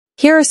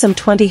Here are some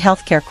 20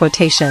 healthcare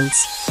quotations.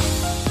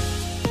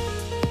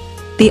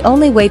 The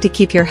only way to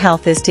keep your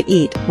health is to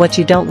eat what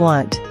you don't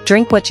want,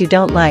 drink what you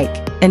don't like,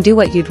 and do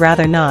what you'd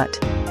rather not.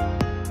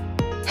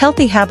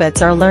 Healthy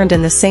habits are learned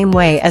in the same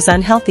way as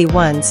unhealthy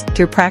ones,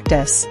 through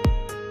practice.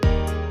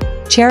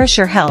 Cherish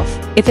your health.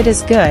 If it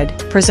is good,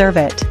 preserve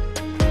it.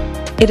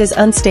 It is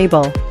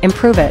unstable,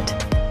 improve it.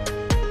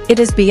 It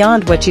is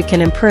beyond what you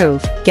can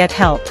improve, get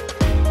help.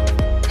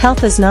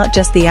 Health is not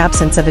just the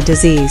absence of a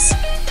disease.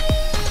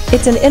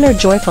 It's an inner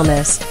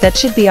joyfulness that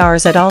should be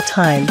ours at all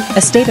time,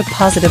 a state of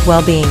positive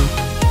well-being.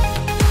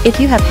 If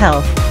you have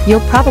health,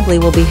 you'll probably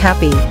will be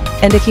happy,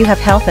 and if you have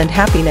health and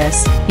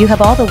happiness, you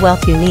have all the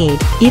wealth you need,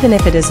 even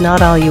if it is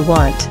not all you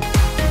want.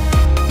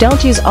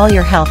 Don't use all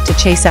your health to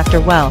chase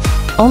after wealth,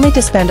 only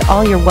to spend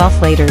all your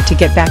wealth later to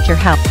get back your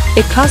health.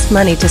 It costs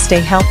money to stay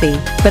healthy,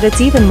 but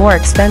it's even more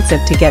expensive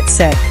to get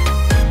sick.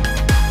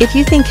 If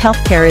you think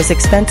healthcare is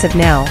expensive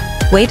now,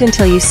 wait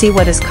until you see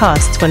what it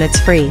costs when it's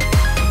free.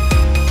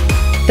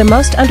 The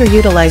most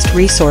underutilized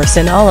resource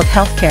in all of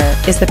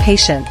healthcare is the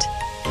patient.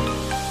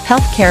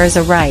 Healthcare is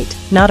a right,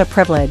 not a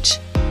privilege.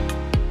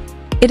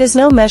 It is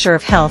no measure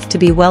of health to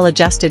be well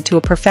adjusted to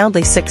a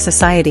profoundly sick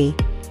society.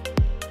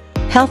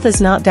 Health is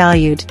not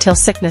valued till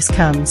sickness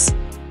comes.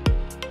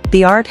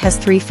 The art has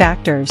three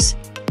factors: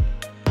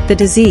 the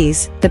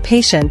disease, the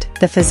patient,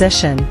 the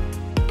physician.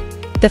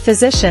 The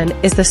physician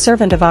is the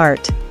servant of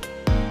art.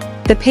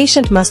 The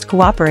patient must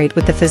cooperate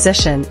with the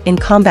physician in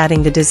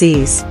combating the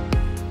disease.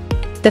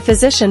 The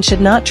physician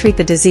should not treat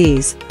the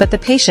disease, but the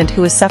patient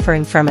who is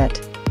suffering from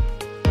it.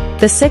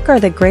 The sick are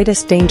the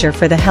greatest danger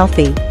for the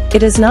healthy.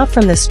 It is not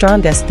from the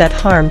strongest that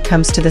harm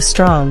comes to the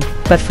strong,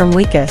 but from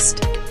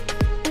weakest.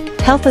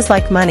 Health is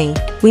like money,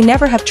 we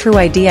never have true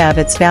idea of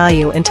its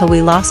value until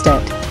we lost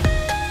it.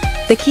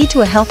 The key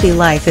to a healthy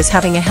life is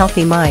having a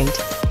healthy mind.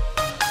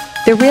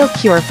 The real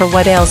cure for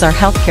what ails our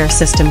healthcare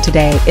system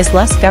today is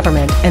less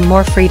government and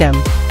more freedom.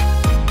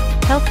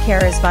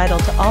 Healthcare is vital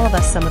to all of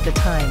us some of the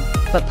time,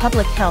 but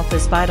public health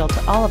is vital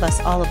to all of us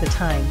all of the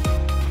time.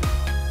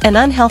 An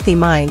unhealthy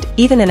mind,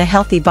 even in a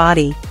healthy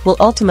body, will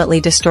ultimately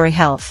destroy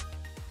health.